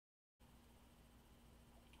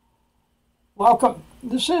Welcome.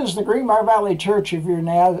 This is the Greenbrier Valley Church of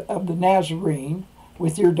the Nazarene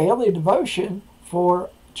with your daily devotion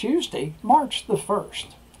for Tuesday, March the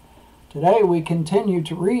 1st. Today we continue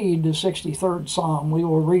to read the 63rd Psalm. We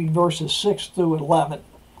will read verses 6 through 11.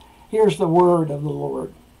 Here's the word of the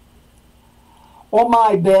Lord. On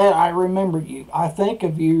my bed I remember you. I think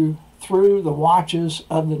of you through the watches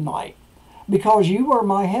of the night. Because you are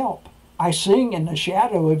my help. I sing in the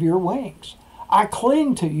shadow of your wings. I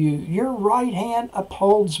cling to you. Your right hand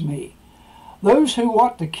upholds me. Those who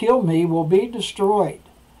want to kill me will be destroyed.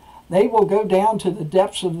 They will go down to the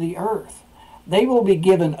depths of the earth. They will be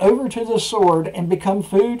given over to the sword and become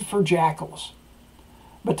food for jackals.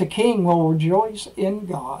 But the king will rejoice in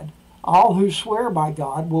God. All who swear by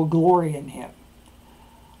God will glory in him,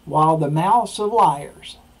 while the mouths of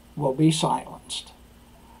liars will be silenced.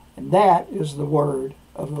 And that is the word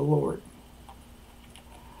of the Lord.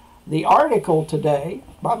 The article today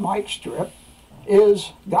by Mike Strip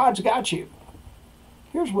is God's Got You.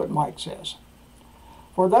 Here's what Mike says.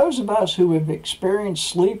 For those of us who have experienced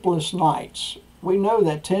sleepless nights, we know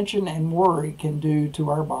that tension and worry can do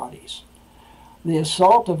to our bodies. The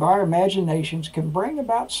assault of our imaginations can bring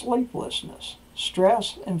about sleeplessness,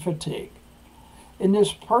 stress, and fatigue. In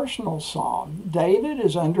this personal psalm, David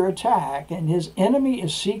is under attack and his enemy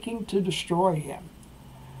is seeking to destroy him.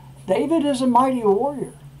 David is a mighty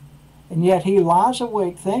warrior, and yet he lies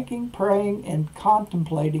awake thinking, praying, and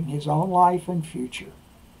contemplating his own life and future.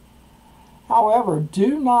 However,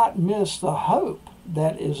 do not miss the hope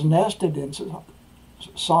that is nested in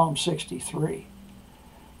Psalm 63.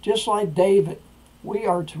 Just like David, we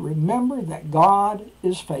are to remember that God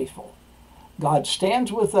is faithful. God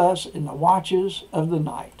stands with us in the watches of the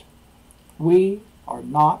night. We are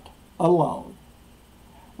not alone.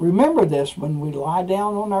 Remember this when we lie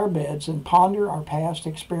down on our beds and ponder our past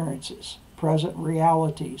experiences, present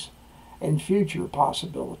realities, and future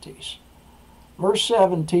possibilities. Verse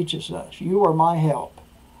 7 teaches us, you are my help.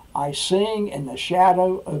 I sing in the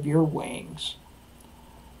shadow of your wings.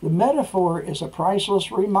 The metaphor is a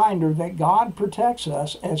priceless reminder that God protects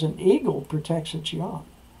us as an eagle protects its young.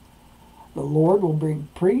 The Lord will bring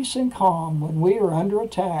peace and calm when we are under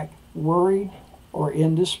attack, worried, or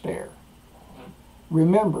in despair.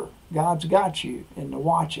 Remember, God's got you in the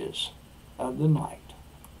watches of the night.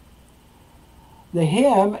 The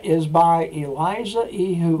hymn is by Eliza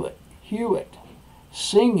E. Hewitt,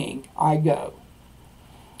 singing, I Go.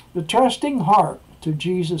 The trusting heart to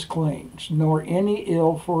Jesus clings, nor any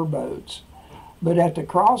ill forebodes, but at the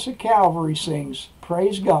cross of Calvary sings,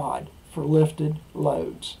 praise God for lifted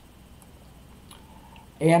loads.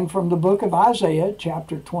 And from the book of Isaiah,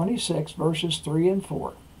 chapter 26, verses 3 and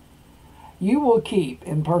 4. You will keep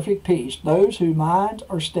in perfect peace those whose minds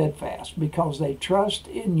are steadfast, because they trust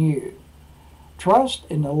in you. Trust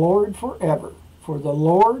in the Lord forever, for the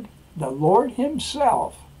Lord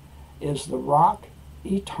himself, is the rock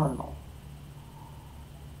eternal.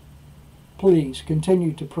 Please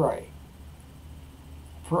continue to pray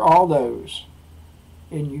for all those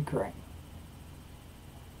in Ukraine.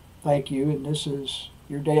 Thank you, and this is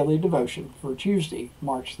your daily devotion for Tuesday,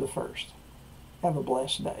 March the 1st. Have a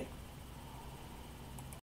blessed day.